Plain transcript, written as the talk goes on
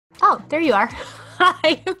Oh, there you are.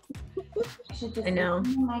 Hi. I know.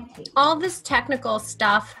 All this technical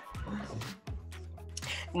stuff.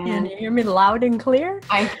 Can you hear me loud and clear?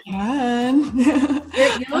 I can.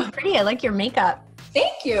 You look pretty. I like your makeup.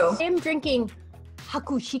 Thank you. I'm drinking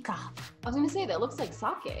hakushika. I was going to say, that looks like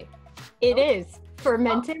sake. It is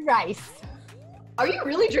fermented rice. Are you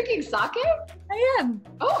really drinking sake? I am.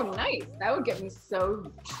 Oh, nice. That would get me so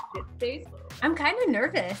shit-faced. I'm kind of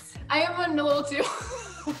nervous. I am a little too.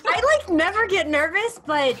 I never get nervous,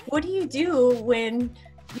 but what do you do when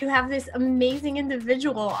you have this amazing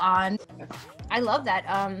individual on? I love that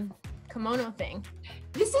kimono thing.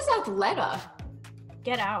 This is Athleta.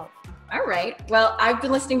 Get out. All right. Well, I've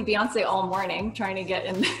been listening to Beyonce all morning, trying to get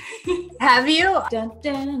in. Have you? Dun,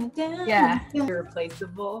 dun, dun, Yeah.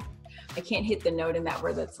 Irreplaceable. I can't hit the note in that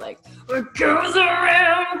word that's like, what goes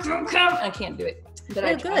around, come. I can't do it. But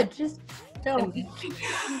I tried. Good. Just don't.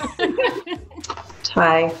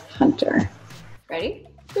 Ty Hunter. Ready?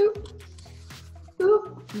 Boop.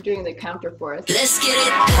 Boop. I'm doing the counter for us. Let's get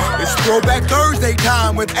it. It's Throwback Thursday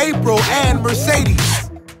Time with April and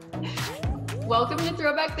Mercedes. Welcome to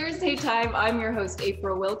Throwback Thursday Time. I'm your host,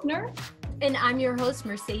 April Wilkner. And I'm your host,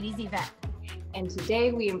 Mercedes Yvette. And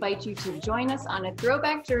today we invite you to join us on a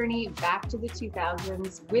throwback journey back to the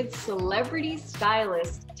 2000s with celebrity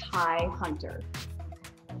stylist Ty Hunter.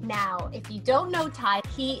 Now, if you don't know Ty,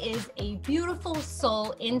 he is a beautiful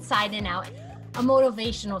soul inside and out. A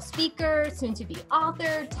motivational speaker, soon-to-be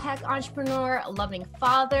author, tech entrepreneur, a loving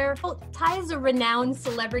father. Ty is a renowned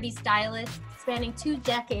celebrity stylist spanning 2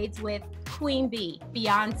 decades with Queen Bee,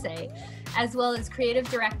 Beyonce, as well as creative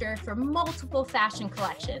director for multiple fashion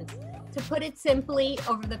collections. To put it simply,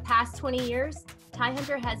 over the past 20 years, Ty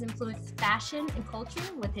Hunter has influenced fashion and culture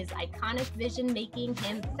with his iconic vision, making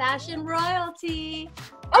him fashion royalty.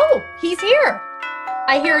 Oh, he's here.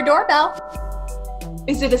 I hear a doorbell.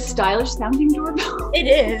 Is it a stylish sounding doorbell? It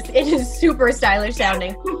is. It is super stylish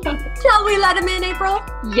sounding. Shall we let him in, April?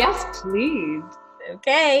 Yes, please.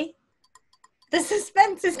 Okay. The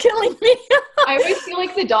suspense is killing me. I always feel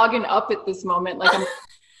like the dog in Up at this moment. Like I'm.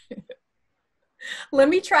 Let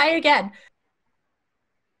me try again.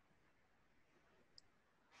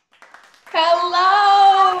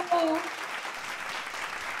 Hello.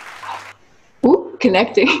 Ooh,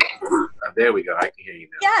 connecting. There we go. I can hear you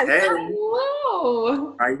now. Yes. Hey,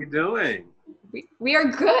 Hello. how you doing? We are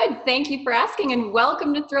good. Thank you for asking, and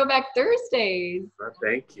welcome to Throwback Thursdays. Well,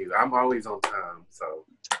 thank you. I'm always on time, so.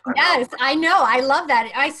 Yes, I know. I love that.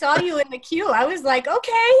 I saw you in the queue. I was like,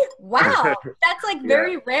 okay, wow. That's like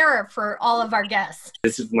very rare for all of our guests.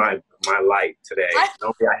 This is my light today.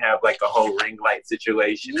 Normally I have like a whole ring light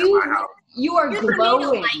situation in my house. You are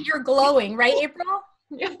glowing. You're glowing, right, April?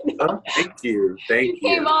 Oh, thank you. Thank you.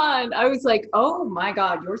 Came on. I was like, oh my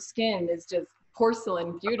God, your skin is just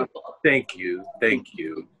porcelain beautiful. Thank you. Thank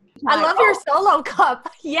you. I love your solo cup.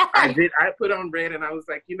 Yeah. I did. I put on red and I was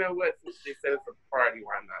like, you know what? Since they said it's a party,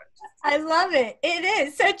 why not? I love it. It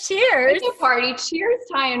is. So cheers. It's a party. Cheers,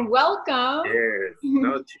 Ty, and welcome. Cheers.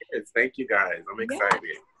 No, cheers. Thank you guys. I'm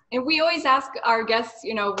excited. And we always ask our guests,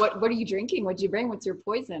 what are you drinking? What'd you bring? What's your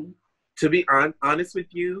poison? To be honest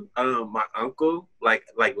with you, my uncle, like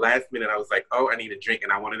last minute, I was like, oh, I need a drink,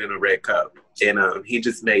 and I wanted it in a red cup. And he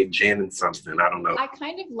just made gin and something. I don't know. I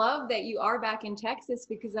kind of love that you are back in Texas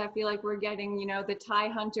because I feel like we're getting, the Ty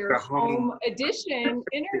Hunter home edition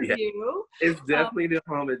interview. Yeah. It's definitely the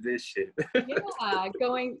home edition. Yeah,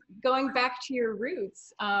 going back to your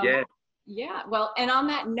roots. Yeah. Yeah, well, and on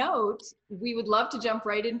that note, we would love to jump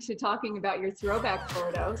right into talking about your throwback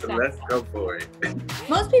photo. So let's go for it.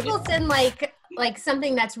 Most people send like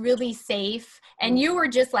something that's really safe, and you were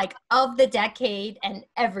just like of the decade and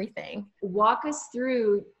everything. Walk us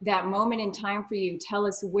through that moment in time for you. Tell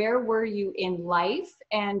us, where were you in life?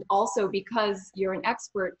 And also, because you're an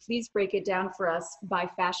expert, please break it down for us by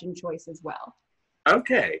fashion choice as well.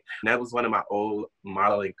 Okay. That was one of my old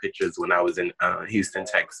modeling pictures when I was in Houston,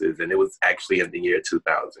 Texas, and it was actually in the year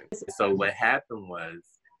 2000. So what happened was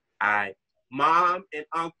Mom and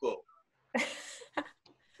Uncle.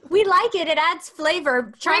 We like it. It adds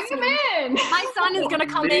flavor. Trust Bring me. him in. My son is going to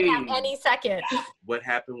come in at any second. What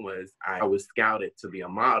happened was I was scouted to be a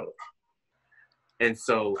model. And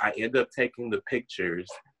so I ended up taking the pictures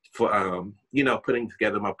for putting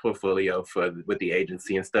together my portfolio with the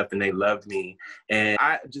agency and stuff, and they loved me. And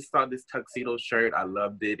I just saw this tuxedo shirt. I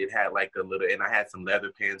loved it. It had like and I had some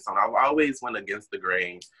leather pants on. I always went against the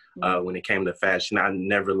grain when it came to fashion. I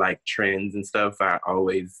never liked trends and stuff. I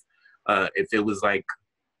always, if it was like,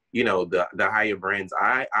 the higher brands,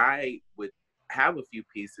 I would have a few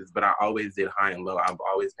pieces, but I always did high and low. I've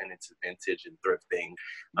always been into vintage and thrifting.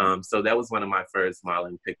 So that was one of my first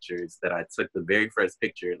modeling pictures that I took. The very first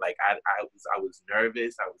picture, like I was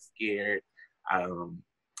nervous, I was scared.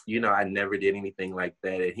 You know, I never did anything like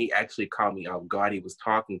that. And he actually called me off guard. He was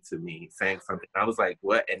talking to me, saying something. I was like,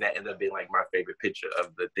 what? And that ended up being like my favorite picture of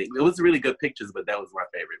the thing. It was really good pictures, but that was my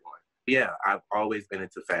favorite one. Yeah, I've always been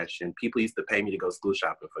into fashion. People used to pay me to go school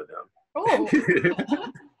shopping for them.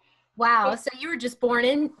 Oh. Wow. So you were just born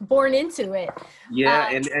into it. Yeah,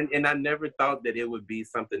 and I never thought that it would be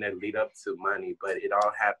something that lead up to money, but it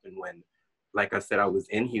all happened when, like I said, I was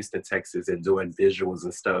in Houston, Texas, and doing visuals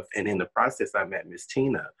and stuff. And in the process, I met Miss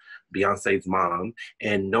Tina, Beyonce's mom,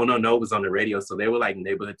 and No No No was on the radio. So they were like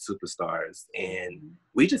neighborhood superstars. And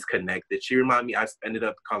we just connected. She reminded me, I ended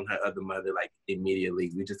up calling her other mother like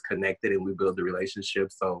immediately. We just connected and we built a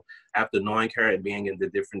relationship. So after knowing her and being in the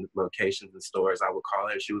different locations and stores, I would call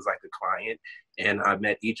her. She was like a client. And I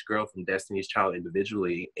met each girl from Destiny's Child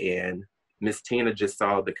individually. And Miss Tina just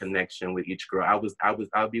saw the connection with each girl. I'll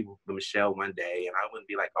be with Michelle one day, and I wouldn't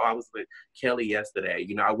be like, oh, I was with Kelly yesterday.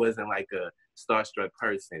 You know, I wasn't like a starstruck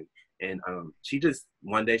person. And she just,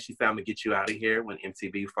 one day she said, I'm gonna get you out of here. When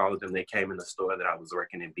MTV followed them, they came in the store that I was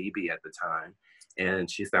working in, BB at the time.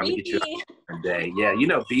 And she said, I'm gonna get you out of here one day. Yeah, you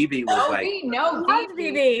know, BB was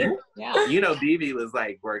BB. Yeah. You know, BB was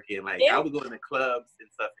like working, like I would go in the clubs and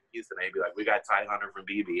stuff in Houston. They'd be like, we got Ty Hunter from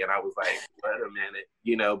BB. And I was like, wait a minute,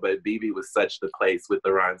 you know, but BB was such the place with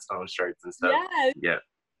the rhinestone shirts and stuff. Yes. Yeah.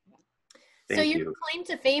 So your claim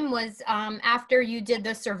to fame was after you did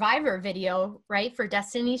the Survivor video, right, for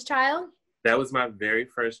Destiny's Child? That was my very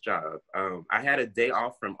first job. I had a day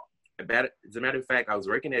off from, as a matter of fact, I was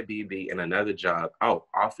working at BB and another job,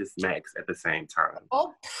 Office Max at the same time.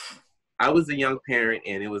 Oh. I was a young parent,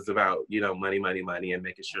 and it was about, you know, money, and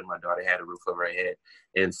making sure my daughter had a roof over her head.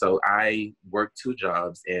 And so I worked 2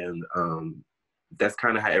 jobs, and that's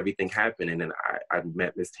kind of how everything happened. And then I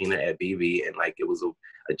met Miss Tina at BB, and like it was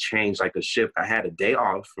a change, like a shift. I had a day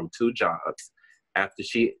off from 2 jobs. After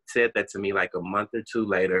she said that to me, like a month or 2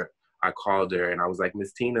 later, I called her and I was like,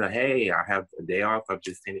 Miss Tina, hey, I have a day off. I'm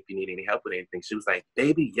just saying if you need any help with anything. She was like,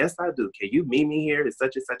 baby, yes, I do. Can you meet me here? It's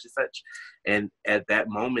such and such and such. And at that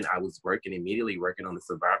moment, I was immediately working on the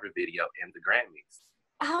Survivor video and the Grammys.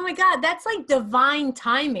 Oh my God, that's like divine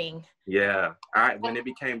timing. Yeah, when it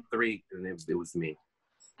became 3, and it was me.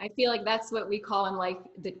 I feel like that's what we call in life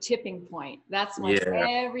the tipping point. That's when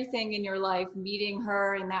everything in your life, meeting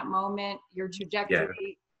her in that moment, your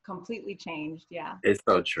trajectory completely changed. Yeah. It's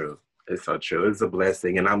so true. It's so true. It's a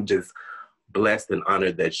blessing. And I'm just blessed and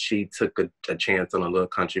honored that she took a chance on a little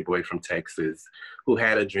country boy from Texas who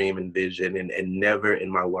had a dream and vision, and never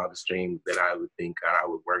in my wildest dreams that I would think I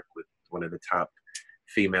would work with one of the top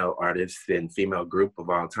female artists and female group of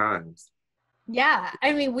all times. Yeah,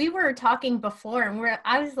 I mean, we were talking before, and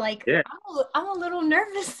I was like, I'm a little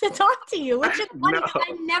nervous to talk to you, which is funny because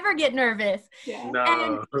I never get nervous. Yeah. No.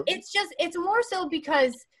 And it's more so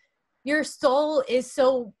because your soul is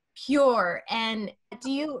so pure. And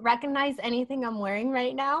do you recognize anything I'm wearing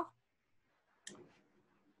right now?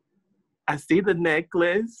 I see the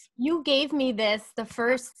necklace. You gave me this the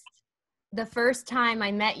first time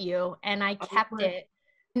I met you, and I kept it.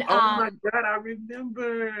 And, my God, I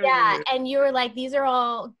remember. Yeah, and you were like, these are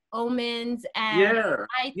all omens, and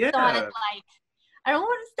I thought, like, I don't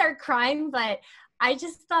want to start crying, but I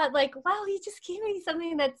just thought, like, wow, he just gave me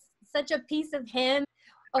something that's such a piece of him.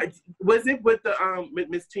 Oh. Was it with the with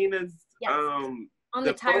Miss Tina's on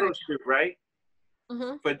the photo shoot, right?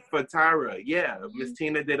 Mm-hmm. For Tyra, Miss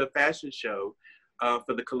Tina did a fashion show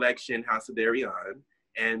for the collection House of Darion,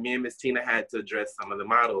 and me and Miss Tina had to dress some of the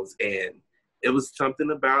models, and it was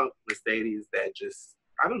something about Mercedes that just,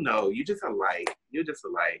 I don't know, you just a light. You're just a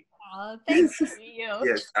light. Oh, thank you.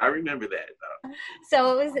 Yes, I remember that though.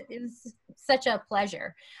 So it was such a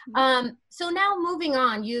pleasure. So now moving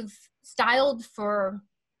on, you've styled for,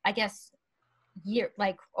 I guess,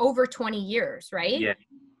 over 20 years, right? Yeah.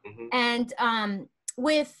 Mm-hmm. And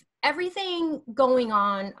with everything going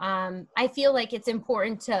on, I feel like it's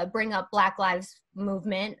important to bring up Black Lives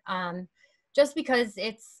Movement, just because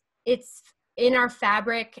it's in our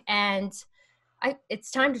fabric, and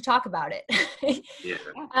it's time to talk about it.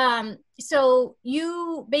 So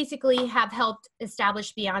you basically have helped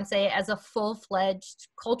establish Beyonce as a full-fledged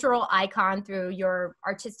cultural icon through your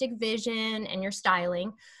artistic vision and your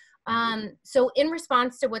styling. So in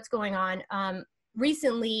response to what's going on,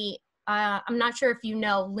 recently, I'm not sure if you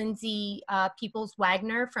know Lindsay Peoples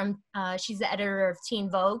Wagner she's the editor of Teen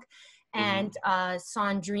Vogue, and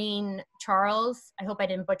Sandrine Charles, I hope I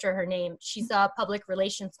didn't butcher her name. She's a public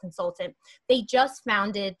relations consultant. They just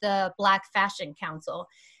founded the Black Fashion Council.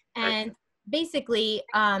 And basically,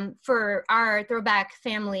 for our Throwback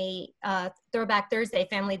family, Throwback Thursday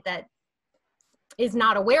family that is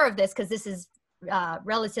not aware of this, because this is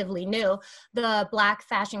relatively new, the Black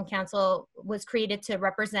Fashion Council was created to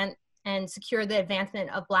represent and secure the advancement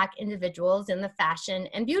of Black individuals in the fashion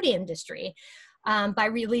and beauty industry by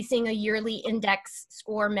releasing a yearly index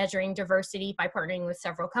score measuring diversity by partnering with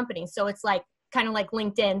several companies. So it's like kind of like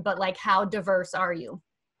LinkedIn, but like, how diverse are you?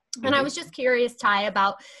 And I was just curious, Ty,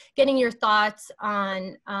 about getting your thoughts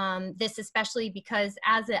on this, especially because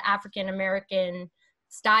as an African-American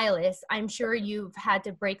stylist, I'm sure you've had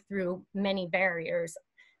to break through many barriers.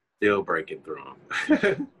 Still breaking through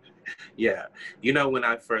them. Yeah. You know, when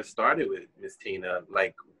I first started with Miss Tina,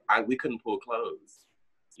 like we couldn't pull clothes.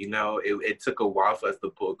 You know, it took a while for us to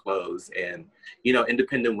pull clothes. And, you know,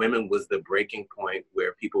 independent women was the breaking point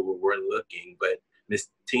where people were looking. But Miss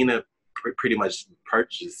Tina pretty much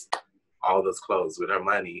purchased all those clothes with her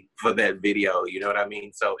money for that video. You know what I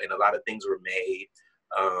mean? So, and a lot of things were made.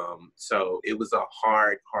 So it was a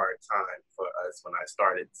hard time for us when I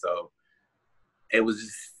started. So it was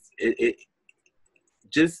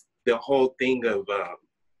just the whole thing of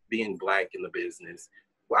being Black in the business.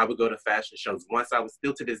 I would go to fashion shows. Once I was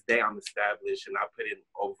still to this day, I'm established, and I put in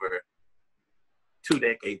over 2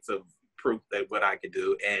 decades of proof that what I could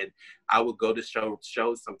do. And I would go to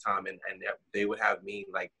shows sometime, and they would have me,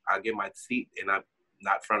 like, I'll get my seat and I'm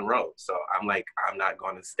not front row. So I'm like, I'm not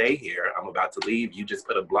going to stay here. I'm about to leave. You just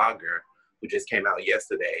put a blogger who just came out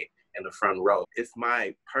yesterday in the front row. It's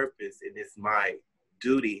my purpose and it's my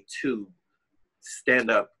duty to stand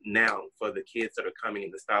up now for the kids that are coming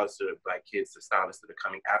and the stylists, that are Black kids, the stylists that are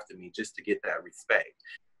coming after me, just to get that respect.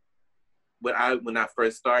 When I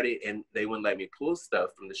first started and they wouldn't let me pull stuff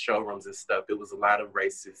from the showrooms and stuff, it was a lot of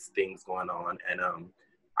racist things going on. And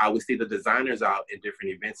I would see the designers out in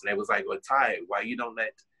different events, and they was like, well, Ty, why you don't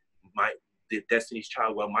let the Destiny's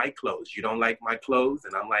Child wear my clothes? You don't like my clothes?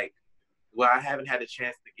 And I'm like, well, I haven't had a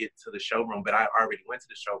chance to get to the showroom, but I already went to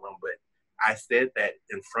the showroom. But I said that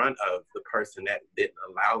in front of the person that didn't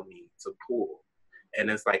allow me to pull. And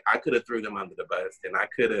it's like, I could have threw them under the bus and I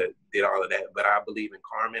could have did all of that, but I believe in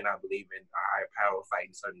karma and I believe in a higher power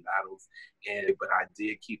fighting certain battles. But I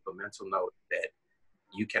did keep a mental note that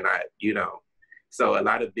you cannot, you know. So a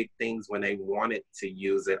lot of big things, when they wanted to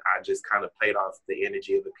use it, I just kind of played off the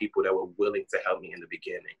energy of the people that were willing to help me in the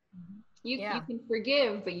beginning. You can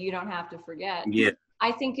forgive, but you don't have to forget. Yeah.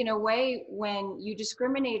 I think in a way, when you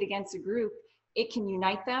discriminate against a group, it can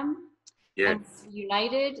unite them. Yes. And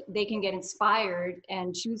united, they can get inspired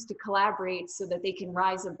and choose to collaborate so that they can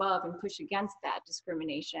rise above and push against that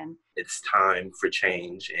discrimination. It's time for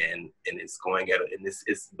change, and it's going at it. And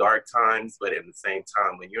it's dark times, but at the same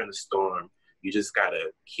time, when you're in a storm, you just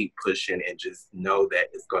gotta keep pushing and just know that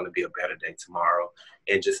it's going to be a better day tomorrow,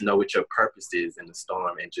 and just know what your purpose is in the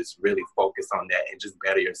storm, and just really focus on that and just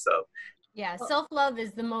better yourself. Yeah, self-love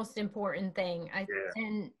is the most important thing.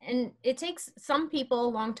 And it takes some people a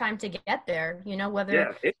long time to get there, you know,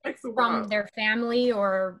 whether it takes a from while. their family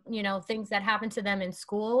or, you know, things that happen to them in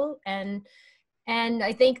school. And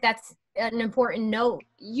I think that's an important note.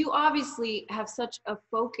 You obviously have such a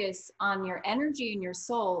focus on your energy and your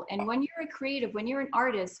soul. And when you're a creative, when you're an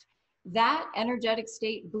artist, that energetic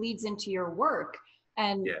state bleeds into your work.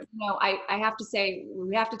 And, you know, I have to say,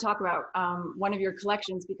 we have to talk about one of your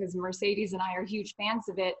collections, because Mercedes and I are huge fans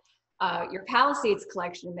of it. Your Palisades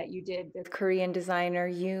collection that you did with Korean designer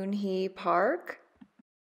Yoon Hee Park.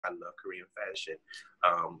 I love Korean fashion.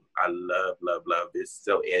 I love. It's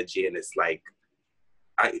so edgy, and it's like,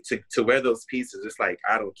 to wear those pieces, it's like,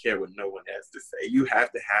 I don't care what no one has to say. You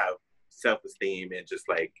have to have self-esteem and just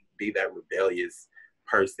like be that rebellious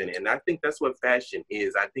person. And I think that's what fashion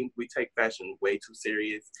is. I think we take fashion way too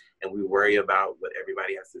serious and we worry about what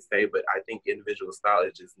everybody has to say. But I think individual style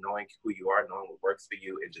is just knowing who you are, knowing what works for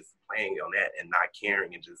you, and just playing on that and not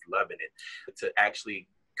caring and just loving it. To actually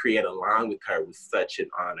create a line with her was such an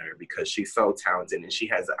honor, because she's so talented and she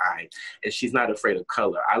has an eye and she's not afraid of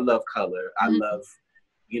color. I love color. I love,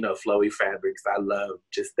 you know, flowy fabrics. I love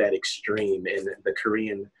just that extreme, and the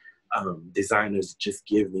Korean designers just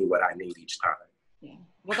give me what I need each time. Yeah.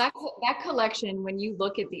 Well, that collection, when you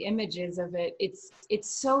look at the images of it, it's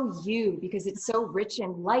so you, because it's so rich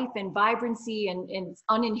in life and vibrancy and it's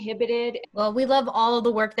uninhibited. Well, we love all of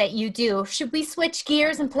the work that you do. Should we switch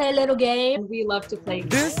gears and play a little game? And we love to play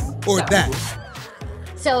This or that.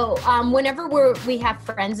 So whenever we have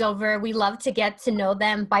friends over, we love to get to know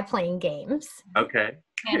them by playing games. Okay.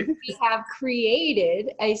 And we have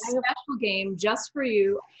created a special game just for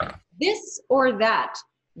you. This or that.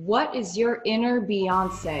 What is your inner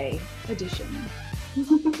Beyonce edition?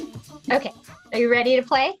 Okay, are you ready to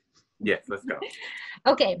play? Yes, let's go.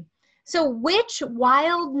 Okay, so which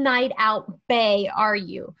wild night out bae are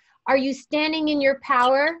you? Are you standing in your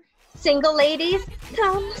power? Single ladies,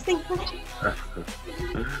 come single ladies.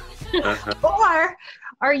 Or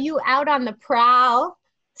are you out on the prowl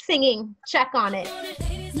singing Check on It?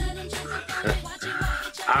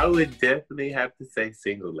 I would definitely have to say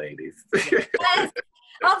single ladies. Yes,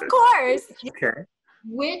 of course. Okay.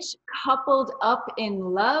 Which coupled up in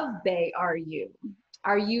love bae are you?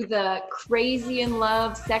 Are you the crazy in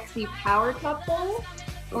love, sexy power couple?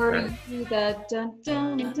 Or are you the dun,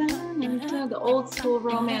 dun, dun, dun, dun, the old school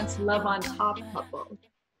romance love on top couple?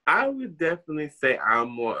 I would definitely say I'm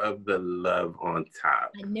more of the love on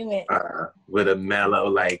top. I knew it. With a mellow,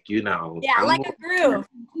 like, you know. Yeah, I'm like more, a groove.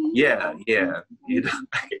 Yeah. You know,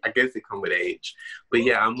 I guess it comes with age. But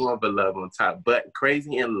yeah, I'm more of a love on top. But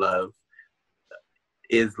crazy in love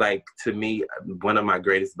is, like, to me, one of my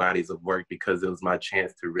greatest bodies of work, because it was my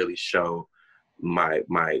chance to really show my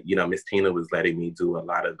you know, Miss Tina was letting me do a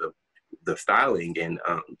lot of the styling, and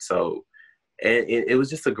so it was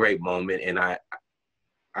just a great moment. And I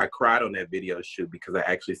cried on that video shoot because I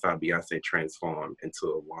actually saw Beyonce transform into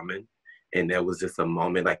a woman, and that was just a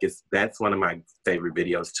moment. Like, that's one of my favorite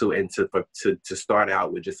videos too. And to start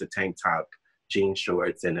out with just a tank top, jean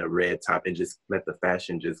shorts, and a red top, and just let the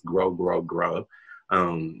fashion just grow.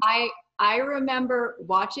 I remember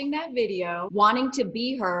watching that video, wanting to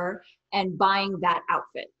be her, and buying that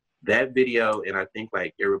outfit. That video, and I think,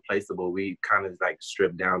 like, Irreplaceable, we kind of, like,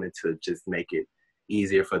 stripped down into just make it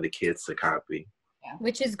easier for the kids to copy. Yeah.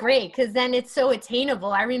 Which is great, because then it's so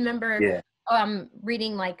attainable. I remember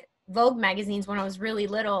reading, like, Vogue magazines when I was really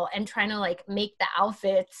little and trying to, like, make the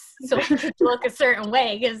outfits so it could look a certain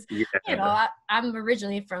way, because you know, I'm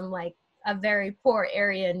originally from, like, a very poor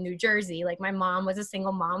area in New Jersey. Like, my mom was a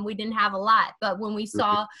single mom. We didn't have a lot, but when we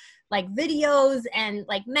saw like videos and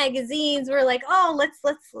like magazines, we're like, oh, let's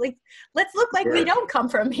look like we don't come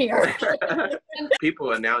from here.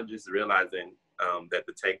 People are now just realizing that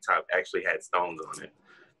the tank top actually had stones on it.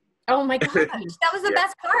 Oh my gosh, that was the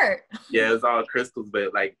best part. Yeah, it was all crystals,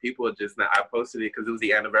 but, like, people are just not. I posted it because it was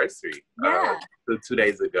the anniversary. 2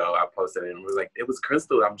 days ago, I posted it, and we were like, it was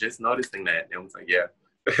crystal. I'm just noticing that. And I was like, yeah.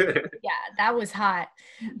 Yeah, that was hot.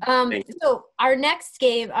 So our next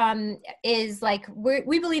game is, like,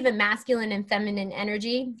 we believe in masculine and feminine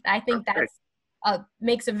energy. I think that's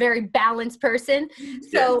makes a very balanced person.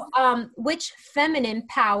 So which feminine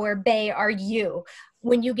power bae are you?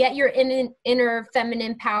 When you get your inner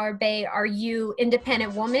feminine power bae, are you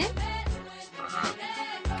independent woman?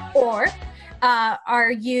 Or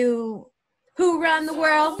are you who run the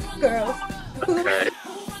world? Girls.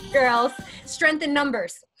 Girls. Strength in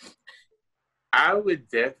numbers. I would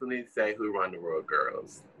definitely say who run the world,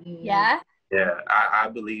 girls. Yeah? Yeah, I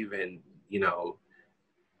believe in, you know,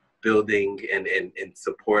 building and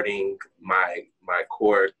supporting my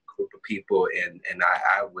core group of people, and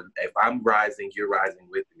I would, if I'm rising, you're rising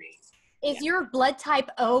with me. Is your blood type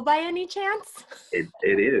O by any chance? It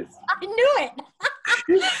is. I knew it.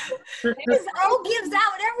 Because O gives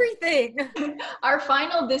out everything. Our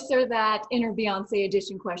final this or that inner Beyonce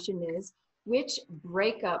edition question is, which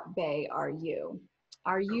breakup bae are you?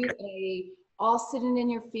 Are you a all sitting in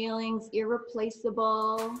your feelings,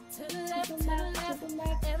 irreplaceable, to the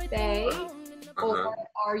left bae? Or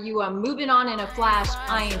are you a moving on in a flash,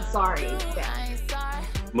 I ain't sorry bae?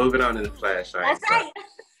 Moving on in a flash, I ain't sorry.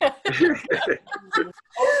 That's right.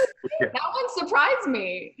 That one surprised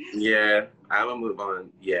me. Yeah, I'm gonna move on.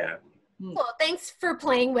 Yeah. Well, thanks for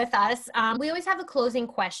playing with us. We always have a closing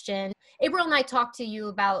question. April and I talked to you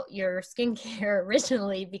about your skincare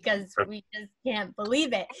originally because we just can't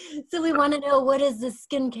believe it. So we want to know, what is the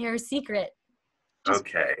skincare secret?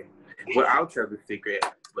 Okay. Well, I'll tell the secret.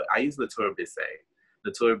 But I use Latour Bisset.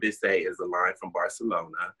 Latour Bisset is a line from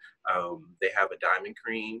Barcelona. They have a diamond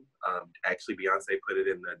cream. Actually, Beyonce put it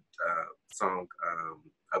in the song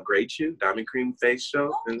Upgrade You, Diamond Cream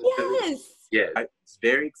Facial. Oh, yes. Yeah, it's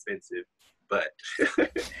very expensive, but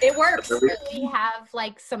it works. We have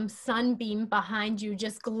like some sunbeam behind you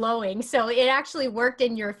just glowing. So it actually worked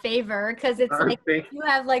in your favor because it's like you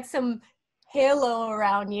have like some halo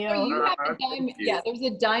around you. Oh, you have a diamond. Yeah, there's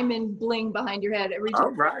a diamond bling behind your head every time.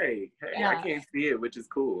 All right. Hey, yeah. I can't see it, which is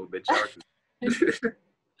cool, but y'all can.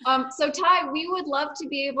 So Ty, we would love to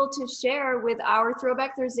be able to share with our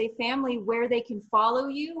Throwback Thursday family where they can follow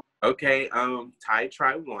you. Okay, Ty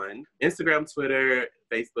Try One. Instagram, Twitter,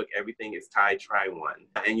 Facebook, everything is Ty Try One.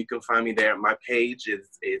 And you can find me there. My page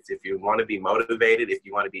is if you want to be motivated, if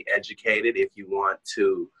you want to be educated, if you want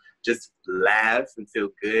to just laugh and feel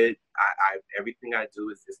good. Everything I do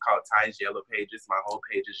is called Ty's Yellow Pages. My whole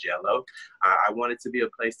page is yellow. I want it to be a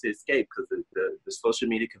place to escape because the social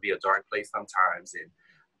media can be a dark place sometimes. And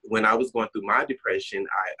when I was going through my depression,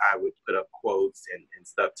 I would put up quotes and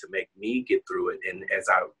stuff to make me get through it. And as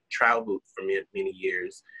I traveled for many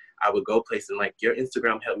years, I would go places like, your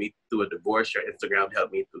Instagram helped me through a divorce, your Instagram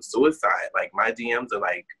helped me through suicide. Like, my DMs are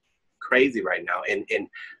like crazy right now. And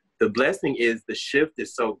the blessing is the shift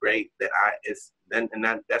is so great that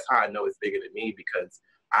that's how I know it's bigger than me, because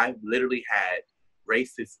I've literally had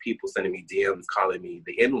racist people sending me DMs calling me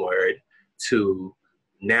the N-word to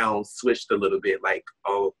now switched a little bit, like,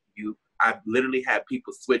 oh, I've literally had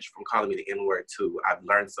people switch from calling me the N-word to, I've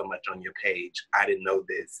learned so much on your page, I didn't know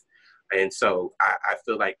this. And so I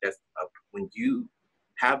feel like when you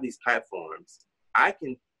have these platforms, I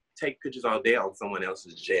can take pictures all day on someone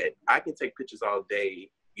else's jet. I can take pictures all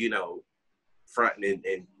day, fronting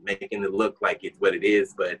and making it look like it's what it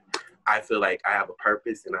is. But I feel like I have a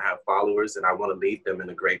purpose and I have followers, and I want to lead them in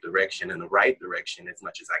a great direction, in the right direction, as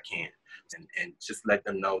much as I can. And just let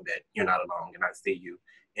them know that you're not alone and I see you,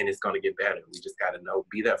 and it's going to get better. We just got to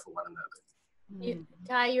be there for one another.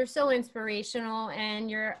 Ty, you're so inspirational, and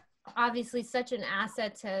you're obviously such an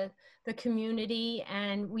asset to the community.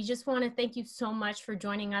 And we just want to thank you so much for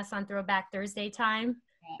joining us on Throwback Thursday Time.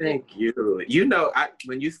 Thank you.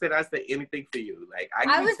 When you said I said anything for you, like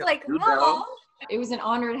I was like, oh. It was an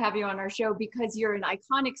honor to have you on our show, because you're an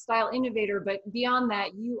iconic style innovator, but beyond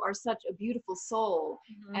that, you are such a beautiful soul.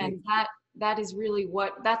 Mm-hmm. And that is really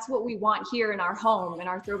that's what we want here in our home, in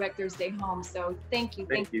our Throwback Thursday home. So thank you.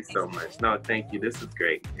 Thank you so much. No, thank you. This is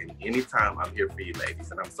great. And anytime, I'm here for you, ladies,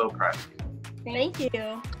 and I'm so proud of you. Thank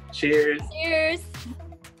you. Cheers. Cheers.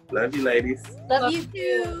 Love you, ladies. Love you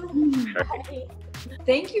too. Bye.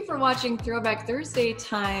 Thank you for watching Throwback Thursday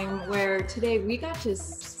Time, where today we got to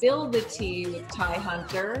spill the tea with Ty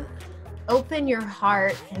Hunter. Open your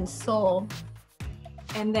heart and soul.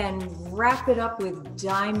 And then wrap it up with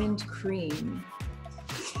diamond cream.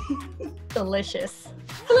 Delicious.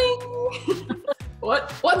 Bling!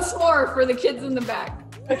 Once more for the kids in the back.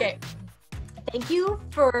 Okay. Thank you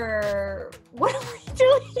for, what are we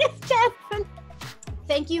doing, Jasmine?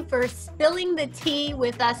 Thank you for spilling the tea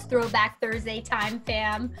with us, Throwback Thursday Time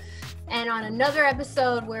fam. And on another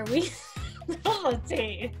episode where we spill the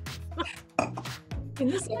tea.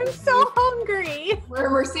 I'm so hungry. Where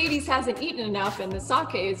Mercedes hasn't eaten enough and the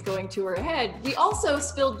sake is going to her head, we also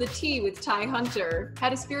spilled the tea with Ty Hunter,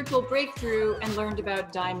 had a spiritual breakthrough, and learned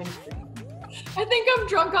about diamond cream. I think I'm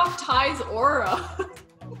drunk off Ty's aura.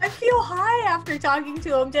 I feel high after talking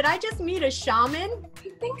to him. Did I just meet a shaman? I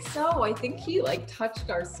think so. I think he touched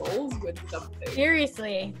our souls with something.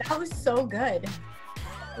 Seriously, that was so good.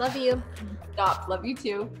 Love you. Stop. Love you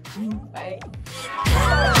too. Bye.